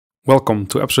Welcome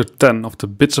to episode 10 of the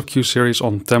Bits of Q series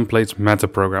on template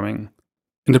metaprogramming.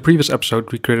 In the previous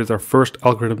episode, we created our first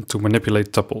algorithm to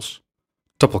manipulate tuples,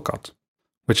 tuple cut,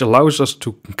 which allows us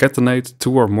to concatenate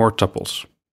two or more tuples.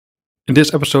 In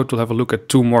this episode, we'll have a look at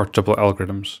two more tuple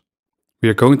algorithms. We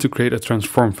are going to create a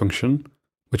transform function,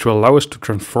 which will allow us to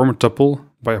transform a tuple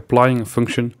by applying a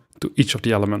function to each of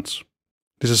the elements.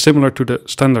 This is similar to the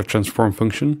standard transform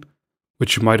function,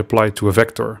 which you might apply to a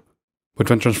vector. But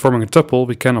when transforming a tuple,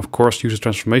 we can of course use a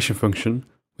transformation function,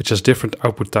 which has different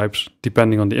output types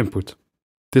depending on the input.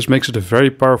 This makes it a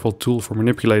very powerful tool for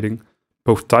manipulating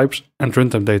both types and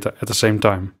runtime data at the same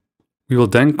time. We will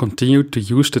then continue to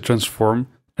use the transform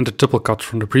and the tuple cut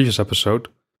from the previous episode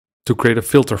to create a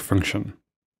filter function.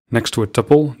 Next to a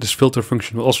tuple, this filter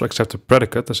function will also accept a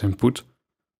predicate as input,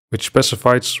 which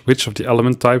specifies which of the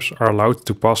element types are allowed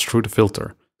to pass through the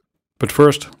filter. But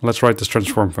first, let's write this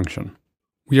transform function.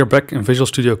 We are back in Visual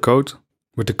Studio Code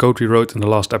with the code we wrote in the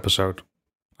last episode.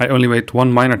 I only made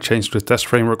one minor change to the test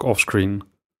framework off screen.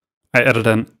 I added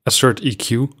an assert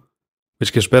EQ,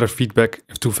 which gives better feedback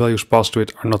if two values passed to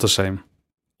it are not the same.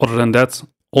 Other than that,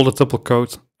 all the tuple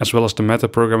code as well as the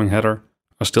metaprogramming header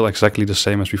are still exactly the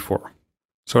same as before.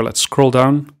 So let's scroll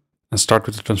down and start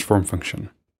with the transform function.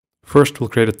 First, we'll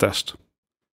create a test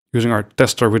using our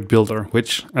tester with builder,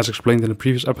 which, as explained in the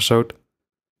previous episode,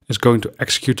 is going to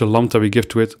execute the lambda we give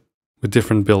to it with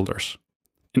different builders.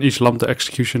 In each lambda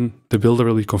execution, the builder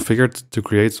will be configured to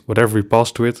create whatever we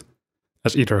pass to it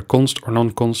as either a const or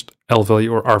non-const L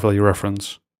value or R value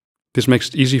reference. This makes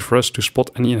it easy for us to spot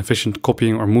any inefficient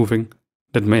copying or moving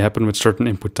that may happen with certain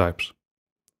input types.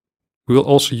 We will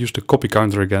also use the copy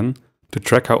counter again to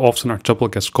track how often our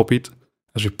tuple gets copied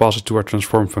as we pass it to our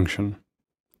transform function.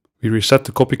 We reset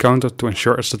the copy counter to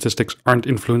ensure its statistics aren't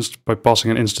influenced by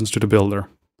passing an instance to the builder.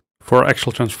 For our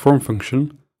actual transform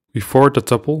function, we forward the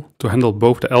tuple to handle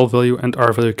both the L value and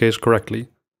R value case correctly,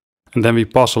 and then we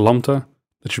pass a lambda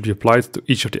that should be applied to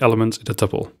each of the elements in the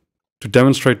tuple. To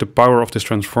demonstrate the power of this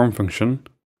transform function,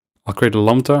 I'll create a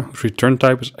lambda whose return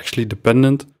type is actually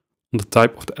dependent on the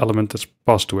type of the element that's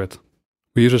passed to it.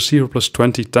 We use a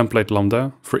 0+20 template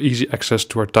lambda for easy access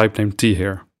to our type name t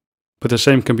here, but the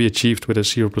same can be achieved with a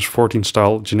 0+14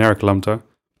 style generic lambda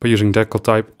by using decal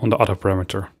type on the other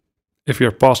parameter. If we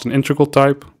are passed an integral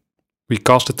type, we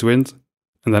cast it to int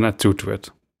and then add 2 to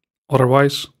it.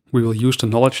 Otherwise, we will use the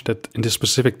knowledge that in this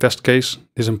specific test case,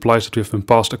 this implies that we have been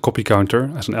passed a copy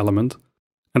counter as an element,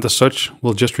 and as such,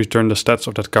 we'll just return the stats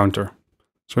of that counter.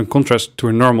 So in contrast to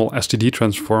a normal std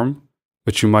transform,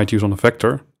 which you might use on a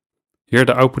vector, here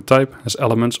the output type has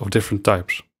elements of different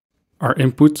types. Our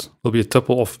input will be a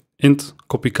tuple of int,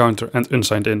 copy counter and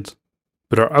unsigned int,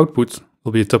 but our output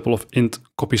will be a tuple of int,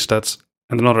 copy stats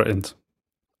and another int.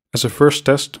 As a first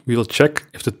test, we will check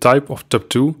if the type of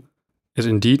tup2 is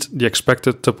indeed the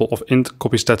expected tuple of int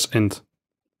copy stats int.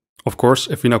 Of course,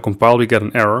 if we now compile, we get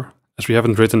an error, as we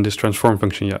haven't written this transform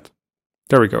function yet.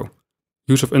 There we go.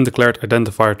 Use of undeclared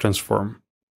identifier transform.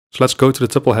 So let's go to the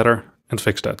tuple header and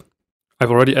fix that.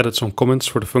 I've already added some comments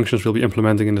for the functions we'll be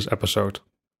implementing in this episode.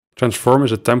 Transform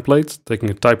is a template taking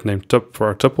a type named tup for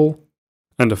our tuple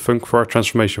and a func for our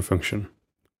transformation function.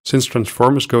 Since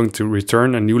transform is going to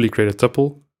return a newly created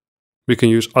tuple, we can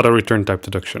use other return type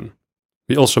deduction.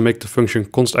 We also make the function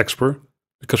constexpr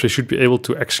because we should be able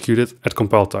to execute it at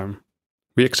compile time.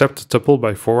 We accept the tuple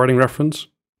by forwarding reference,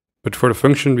 but for the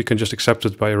function we can just accept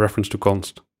it by a reference to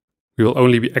const. We will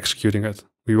only be executing it,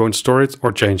 we won't store it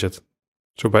or change it.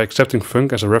 So by accepting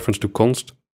func as a reference to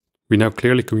const, we now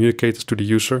clearly communicate this to the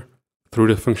user through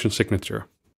the function signature.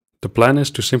 The plan is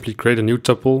to simply create a new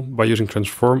tuple by using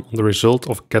transform on the result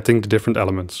of getting the different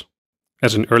elements.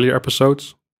 As in earlier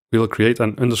episodes, we will create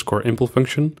an underscore impl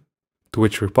function to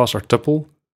which we pass our tuple,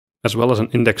 as well as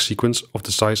an index sequence of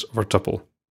the size of our tuple.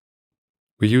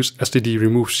 We use std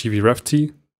remove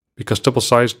cvreft because tuple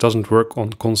size doesn't work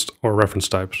on const or reference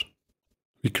types.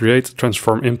 We create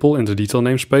transform impl in the detail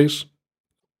namespace.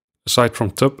 Aside from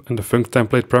tup and the func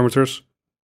template parameters,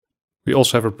 we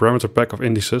also have a parameter pack of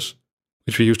indices,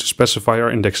 which we use to specify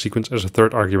our index sequence as a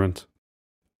third argument.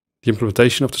 The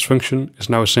implementation of this function is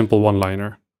now a simple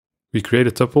one-liner. We create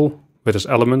a tuple with as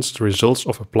elements the results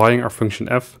of applying our function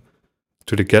f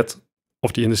to the get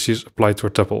of the indices applied to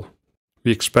our tuple.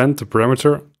 We expand the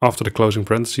parameter after the closing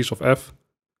parentheses of f,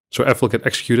 so f will get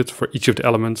executed for each of the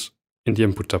elements in the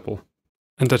input tuple.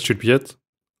 And that should be it.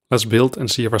 Let's build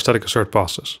and see if our static assert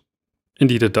passes.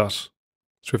 Indeed it does.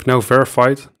 So we've now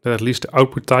verified that at least the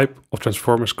output type of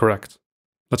transform is correct.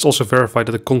 Let's also verify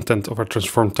that the content of our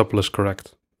transform tuple is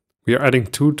correct. We are adding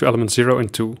 2 to elements 0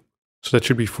 and 2, so that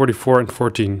should be 44 and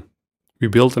 14. We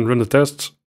build and run the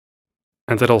tests,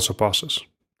 and that also passes.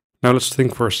 Now let's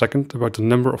think for a second about the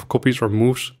number of copies or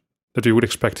moves that we would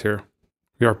expect here.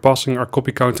 We are passing our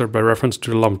copy counter by reference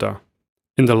to the lambda.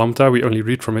 In the lambda, we only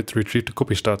read from it to retrieve the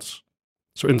copy stats.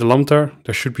 So in the lambda,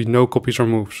 there should be no copies or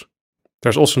moves.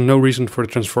 There's also no reason for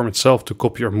the transform itself to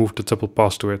copy or move the tuple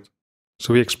passed to it.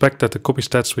 So we expect that the copy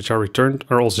stats which are returned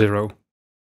are all 0.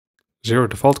 0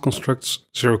 default constructs,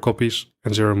 0 copies,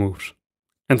 and 0 moves.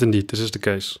 And indeed, this is the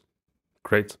case.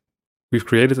 Great. We've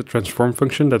created a transform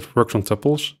function that works on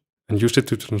tuples and used it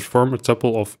to transform a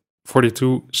tuple of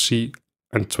 42, C,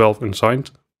 and 12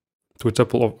 unsigned to a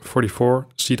tuple of 44,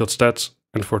 C.stats,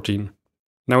 and 14.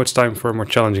 Now it's time for a more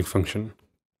challenging function,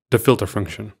 the filter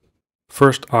function.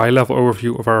 First, a high-level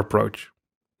overview of our approach.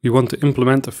 We want to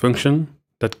implement a function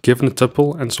that, given a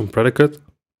tuple and some predicate,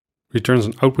 returns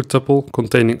an output tuple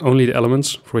containing only the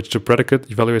elements for which the predicate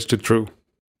evaluates to true.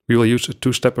 We will use a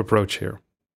two-step approach here.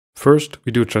 First,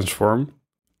 we do a transform,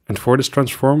 and for this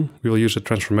transform, we will use a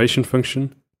transformation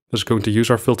function that is going to use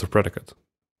our filter predicate.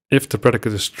 If the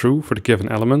predicate is true for the given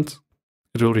element,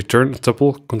 it will return a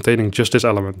tuple containing just this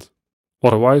element.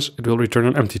 Otherwise, it will return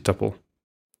an empty tuple.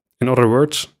 In other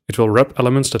words, it will wrap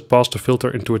elements that pass the filter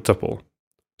into a tuple.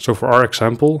 So for our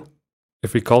example,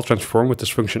 if we call transform with this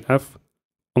function f,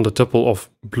 on the tuple of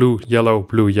blue,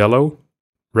 yellow,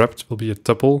 wrapped will be a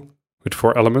tuple with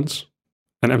 4 elements,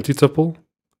 an empty tuple,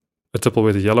 a tuple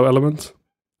with a yellow element,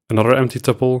 another empty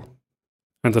tuple,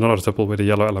 and another tuple with a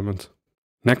yellow element.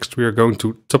 Next, we are going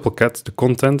to tupleCat the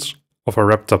contents of our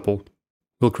wrapped tuple.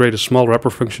 We'll create a small wrapper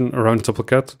function around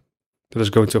tupleCat that is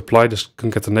going to apply this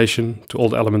concatenation to all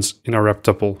the elements in our wrapped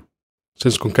tuple.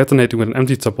 Since concatenating with an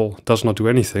empty tuple does not do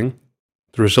anything,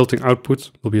 the resulting output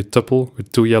will be a tuple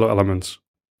with 2 yellow elements,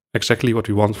 exactly what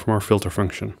we want from our filter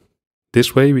function.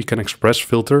 This way we can express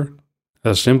filter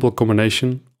as a simple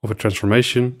combination of a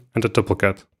transformation and a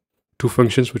tupleCat, 2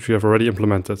 functions which we have already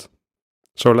implemented.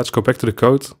 So let's go back to the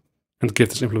code and give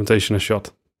this implementation a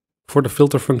shot. For the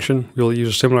filter function, we will use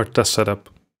a similar test setup.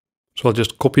 So I'll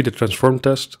just copy the transform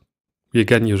test. We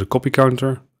again use a copy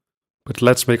counter, but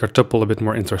let's make our tuple a bit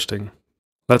more interesting.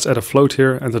 Let's add a float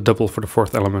here and a double for the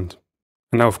 4th element.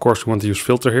 And now of course we want to use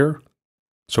filter here.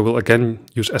 So we'll again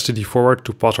use std forward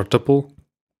to pass our tuple,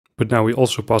 but now we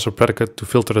also pass a predicate to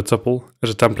filter the tuple as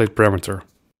a template parameter.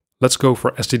 Let's go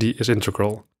for std is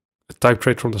integral, a type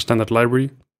trait from the standard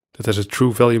library that has a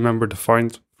true value member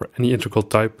defined for any integral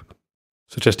type,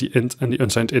 such as the int and the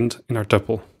unsigned int in our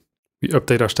tuple. We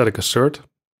update our static assert.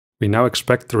 We now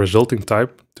expect the resulting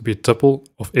type to be a tuple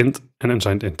of int and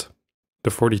unsigned int. The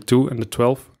 42 and the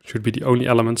 12 should be the only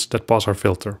elements that pass our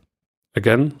filter.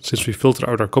 Again, since we filter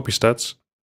out our copy stats,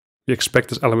 we expect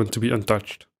this element to be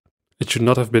untouched. It should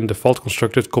not have been default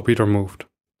constructed, copied or moved.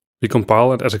 We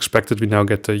compile, and as expected we now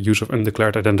get the use of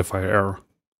undeclared identifier error.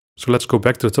 So let's go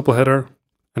back to the tuple header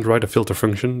and write a filter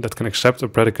function that can accept a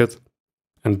predicate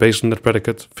and based on that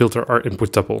predicate filter our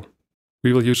input tuple.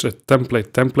 We will use a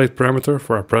template parameter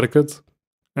for our predicate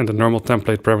and a normal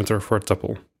template parameter for a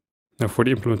tuple. Now for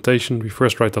the implementation we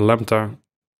first write the lambda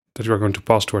that we are going to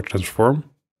pass to our transform.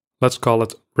 Let's call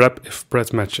it wrap if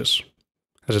pred matches,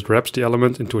 as it wraps the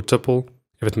element into a tuple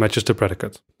if it matches the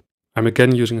predicate. I'm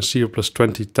again using a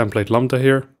 0+20 template lambda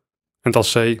here, and I'll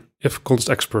say if const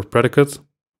expr predicate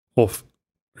of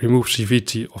remove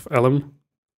cvt of elem :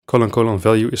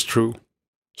 value is true.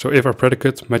 So if our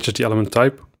predicate matches the element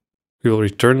type, we will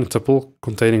return a tuple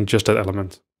containing just that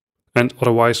element, and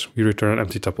otherwise we return an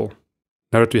empty tuple.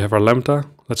 Now that we have our lambda,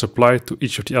 let's apply it to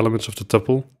each of the elements of the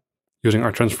tuple using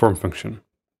our transform function.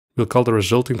 We'll call the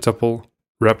resulting tuple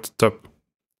wrapped tup.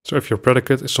 So if your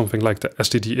predicate is something like the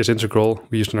std is integral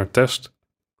we used in our test,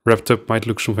 wrapped tup might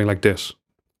look something like this: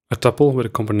 a tuple with a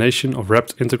combination of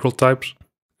wrapped integral types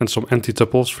and some empty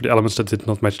tuples for the elements that did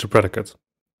not match the predicate.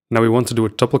 Now we want to do a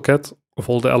tupleCat of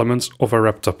all the elements of our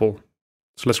wrapped tuple.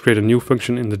 So let's create a new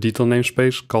function in the detail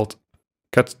namespace called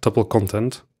cat tuple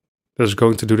content that is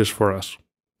going to do this for us.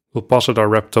 We'll pass it our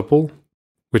wrapped tuple,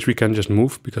 which we can just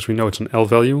move because we know it's an L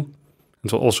value,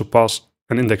 and we'll also pass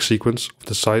an index sequence of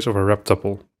the size of our wrapped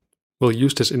tuple. We'll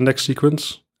use this index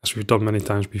sequence, as we've done many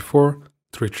times before,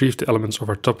 to retrieve the elements of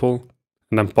our tuple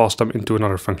and then pass them into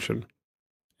another function,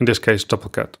 in this case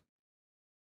tupleCat.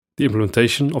 The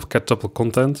implementation of cat tuple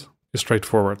content is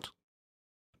straightforward.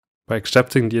 By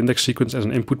accepting the index sequence as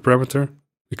an input parameter,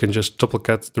 we can just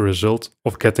tupleCat the result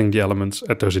of getting the elements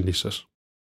at those indices.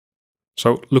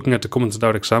 So looking at the commented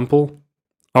out example,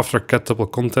 after cat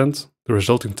tuple content, the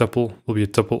resulting tuple will be a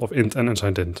tuple of int and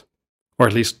unsigned int. Or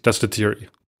at least that's the theory.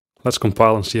 Let's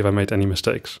compile and see if I made any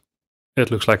mistakes. It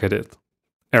looks like I did.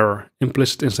 Error: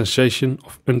 implicit instantiation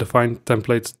of undefined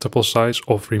template tuple size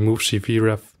of remove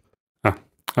cvref.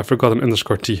 I forgot an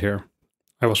underscore t here.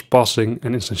 I was passing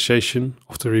an instantiation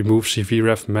of the remove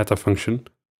cvref meta function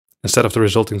instead of the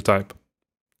resulting type.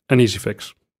 An easy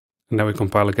fix. And now we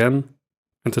compile again,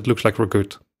 and it looks like we're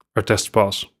good. Our tests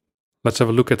pass. Let's have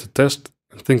a look at the test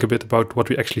and think a bit about what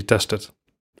we actually tested.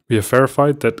 We have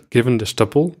verified that given this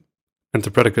tuple, and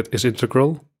the predicate is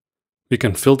integral, we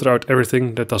can filter out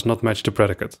everything that does not match the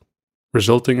predicate,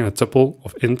 resulting in a tuple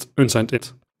of int unsigned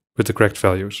int with the correct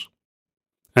values.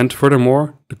 And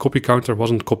furthermore, the copy counter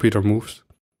wasn't copied or moved,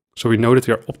 so we know that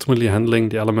we are optimally handling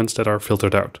the elements that are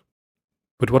filtered out.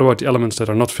 But what about the elements that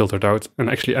are not filtered out and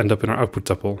actually end up in our output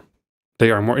tuple?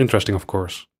 They are more interesting, of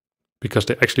course, because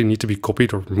they actually need to be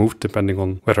copied or removed depending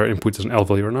on whether our input is an L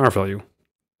value or an R value.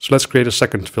 So let's create a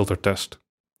second filter test.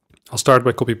 I'll start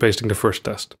by copy-pasting the first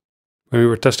test. When we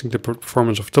were testing the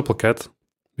performance of TupleCat,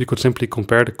 we could simply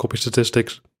compare the copy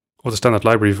statistics of the standard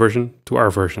library version to our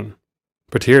version.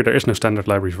 But here there is no standard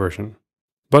library version.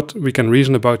 But we can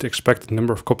reason about the expected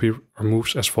number of copy or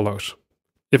moves as follows.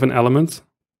 If an element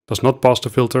does not pass the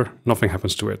filter, nothing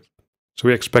happens to it. So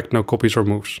we expect no copies or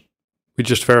moves. We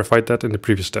just verified that in the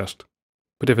previous test.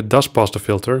 But if it does pass the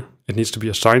filter, it needs to be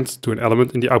assigned to an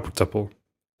element in the output tuple.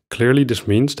 Clearly this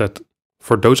means that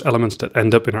for those elements that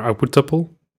end up in our output tuple,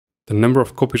 the number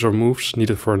of copies or moves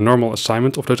needed for a normal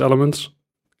assignment of those elements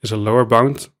is a lower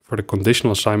bound for the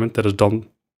conditional assignment that is done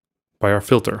by our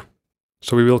filter.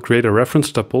 So we will create a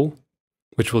reference tuple,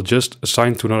 which will just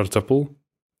assign to another tuple,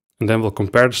 and then we'll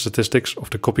compare the statistics of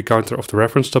the copy counter of the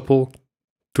reference tuple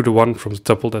to the one from the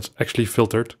tuple that's actually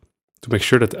filtered to make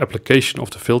sure that the application of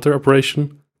the filter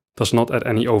operation does not add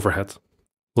any overhead.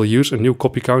 We'll use a new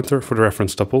copy counter for the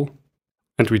reference tuple,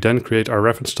 and we then create our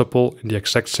reference tuple in the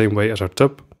exact same way as our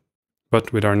tup,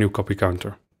 but with our new copy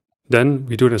counter. Then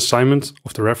we do an assignment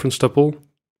of the reference tuple,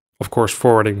 of course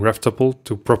forwarding ref tuple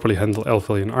to properly handle L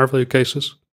value and R value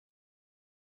cases.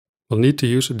 We'll need to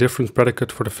use a different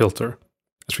predicate for the filter,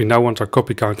 as we now want our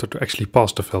copy counter to actually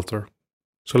pass the filter.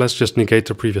 So let's just negate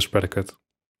the previous predicate.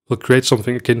 We'll create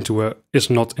something akin to a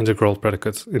isNotIntegral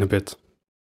predicate in a bit.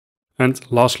 And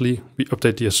lastly, we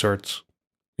update the asserts.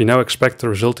 We now expect the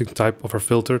resulting type of our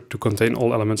filter to contain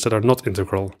all elements that are not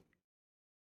integral.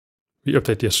 We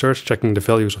update the asserts checking the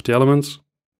values of the elements.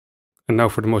 And now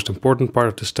for the most important part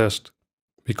of this test,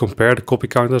 we compare the copy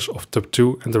counters of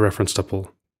tup2 and the reference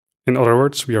tuple. In other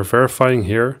words, we are verifying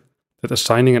here that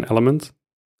assigning an element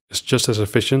is just as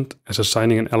efficient as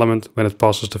assigning an element when it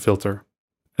passes the filter.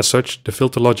 As such, the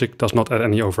filter logic does not add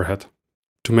any overhead.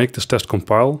 To make this test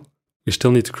compile, we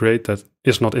still need to create that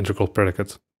isNotIntegral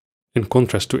predicate. In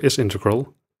contrast to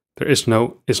isIntegral, there is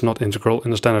no isNotIntegral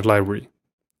in the standard library.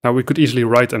 Now we could easily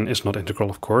write an isNotIntegral,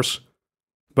 of course,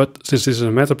 but since this is a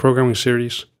metaprogramming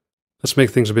series, let's make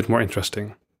things a bit more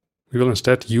interesting. We will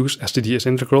instead use std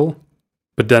isIntegral,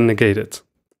 but then negate it.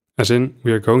 As in,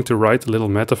 we are going to write a little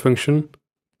meta function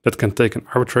that can take an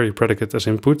arbitrary predicate as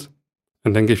input,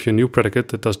 and then give you a new predicate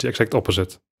that does the exact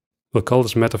opposite. We'll call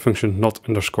this meta function not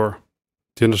underscore.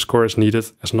 The underscore is needed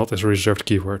as not is a reserved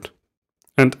keyword.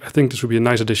 And I think this would be a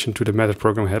nice addition to the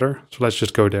metaprogram header, so let's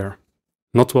just go there.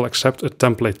 Not will accept a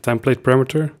template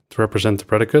parameter to represent the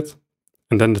predicate,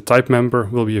 and then the type member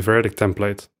will be a variadic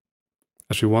template,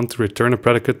 as we want to return a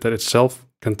predicate that itself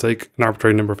can take an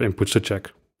arbitrary number of inputs to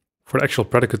check. For the actual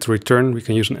predicate to return, we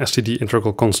can use an std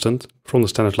integral constant from the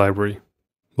standard library.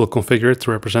 We'll configure it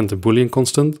to represent a Boolean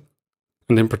constant,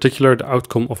 and in particular the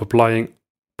outcome of applying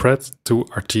pred to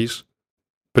RTs,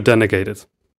 but then negate it.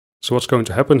 So what's going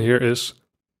to happen here is,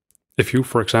 if you,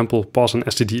 for example, pass an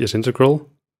std isIntegral,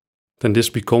 then this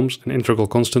becomes an integral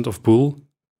constant of bool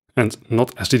and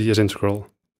not std isIntegral.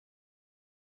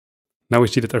 Now we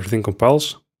see that everything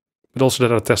compiles, but also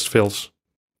that our test fails.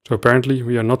 So apparently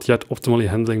we are not yet optimally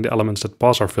handling the elements that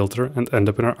pass our filter and end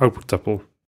up in our output tuple.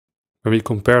 When we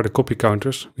compare the copy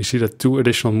counters, we see that 2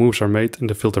 additional moves are made in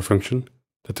the filter function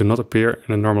that do not appear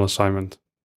in a normal assignment.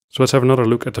 So let's have another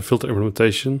look at the filter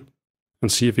implementation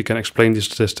and see if we can explain these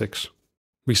statistics.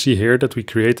 We see here that we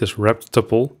create this wrapped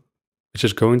tuple, which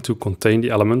is going to contain the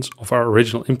elements of our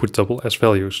original input tuple as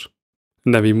values.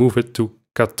 And then we move it to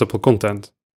cat tuple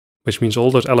content, which means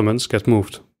all those elements get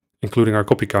moved, including our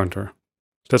copy counter.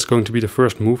 So that's going to be the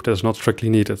first move that is not strictly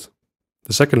needed.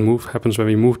 The second move happens when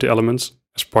we move the elements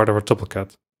as part of our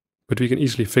tupleCat, but we can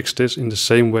easily fix this in the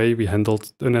same way we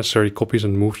handled the unnecessary copies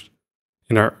and moves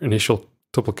in our initial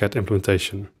tupleCat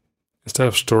implementation. Instead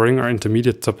of storing our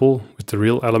intermediate tuple with the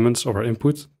real elements of our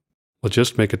input, we'll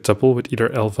just make a tuple with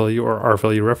either L value or R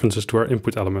value references to our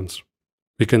input elements.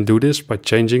 We can do this by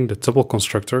changing the tuple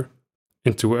constructor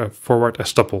into a forward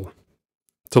as tuple.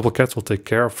 TupleCat will take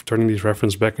care of turning these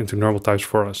references back into normal types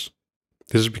for us.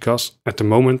 This is because at the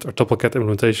moment our tuplecat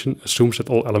implementation assumes that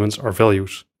all elements are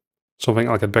values, something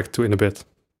I'll get back to in a bit.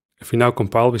 If we now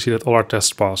compile, we see that all our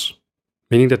tests pass,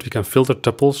 meaning that we can filter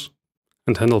tuples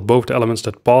and handle both the elements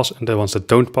that pass and the ones that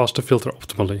don't pass the filter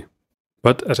optimally.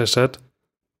 But as I said,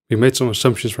 we made some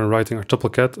assumptions when writing our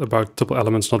tuplecat about tuple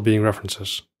elements not being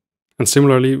references. And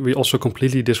similarly, we also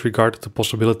completely disregarded the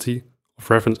possibility of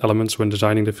reference elements when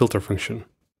designing the filter function.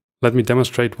 Let me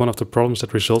demonstrate one of the problems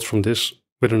that results from this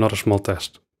with another small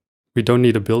test. We don't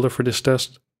need a builder for this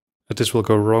test, as this will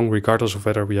go wrong regardless of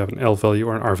whether we have an L value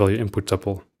or an R value input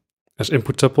tuple. As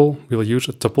input tuple, we will use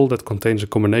a tuple that contains a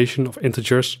combination of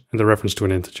integers and a reference to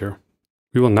an integer.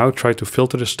 We will now try to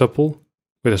filter this tuple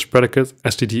with as predicate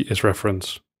std is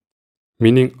reference,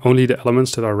 meaning only the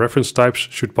elements that are reference types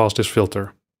should pass this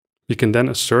filter. We can then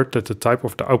assert that the type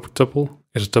of the output tuple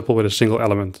is a tuple with a single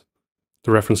element,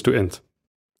 the reference to int.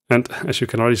 And as you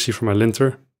can already see from my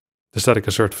linter, the static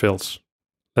assert fails.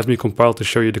 Let me compile to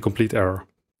show you the complete error.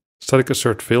 Static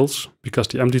assert fails because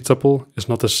the empty tuple is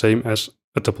not the same as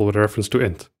a tuple with a reference to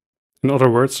int. In other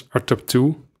words, our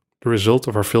tup2, the result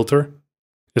of our filter,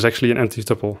 is actually an empty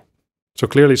tuple. So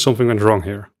clearly something went wrong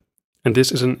here. And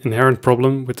this is an inherent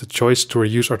problem with the choice to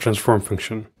reuse our transform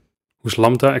function, whose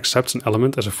lambda accepts an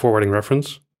element as a forwarding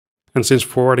reference. And since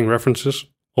forwarding references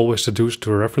always deduce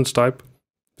to a reference type,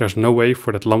 there's no way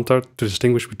for that lambda to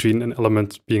distinguish between an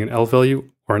element being an L value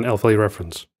or an L value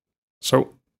reference.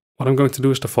 So what I'm going to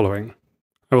do is the following.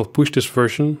 I will push this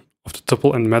version of the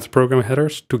tuple and metaprogramming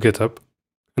headers to GitHub,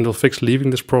 and will fix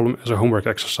leaving this problem as a homework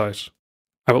exercise.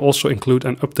 I will also include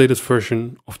an updated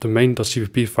version of the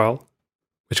main.cpp file,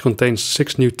 which contains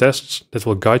 6 new tests that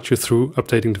will guide you through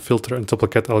updating the filter and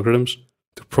tuplecat algorithms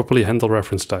to properly handle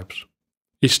reference types.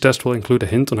 Each test will include a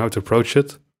hint on how to approach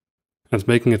it, and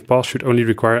making it pass should only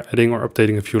require adding or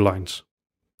updating a few lines.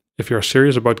 If you are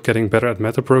serious about getting better at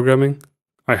metaprogramming,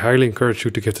 I highly encourage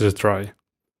you to give this a try.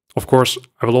 Of course,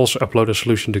 I will also upload a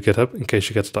solution to GitHub in case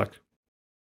you get stuck.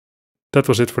 That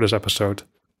was it for this episode.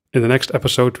 In the next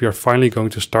episode, we are finally going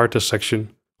to start this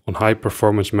section on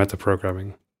high-performance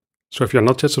metaprogramming. So if you are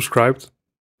not yet subscribed,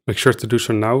 make sure to do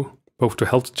so now, both to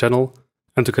help the channel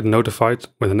and to get notified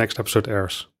when the next episode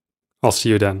airs. I'll see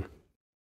you then.